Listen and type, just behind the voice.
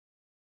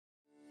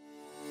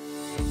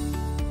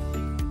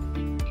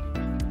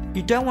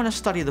You don't want to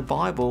study the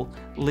Bible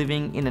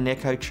living in an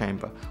echo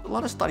chamber. A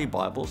lot of study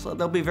Bibles,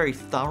 they'll be very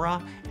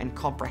thorough and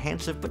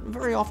comprehensive, but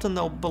very often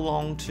they'll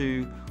belong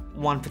to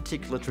one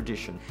particular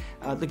tradition.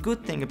 The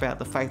good thing about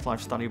the Faithlife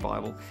Study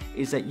Bible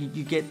is that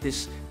you get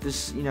this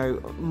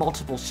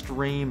multiple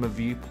stream of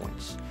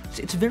viewpoints.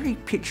 It's very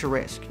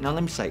picturesque. Now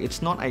let me say,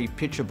 it's not a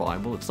picture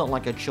Bible, it's not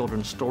like a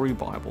children's story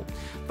Bible,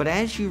 but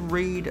as you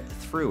read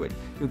through it,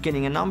 you're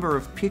getting a number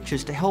of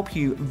pictures to help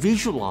you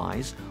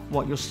visualize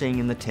what you're seeing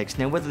in the text.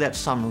 Now whether that's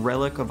some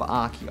relic of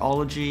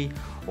archaeology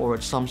or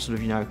it's some sort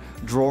of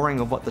drawing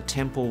of what the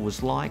temple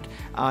was like,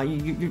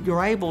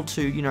 you're able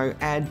to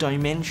add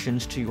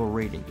dimensions to your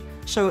reading.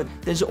 So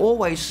there's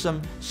always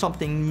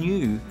something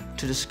new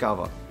to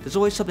discover. There's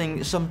always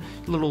some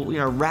little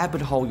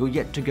rabbit hole you're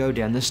yet to go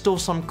down. There's still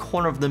some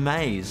corner of the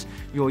maze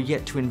you're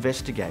yet to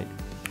investigate.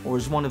 Or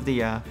as one of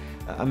the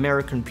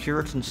American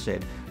Puritans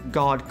said,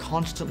 God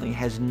constantly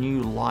has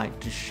new light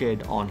to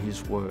shed on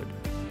His Word.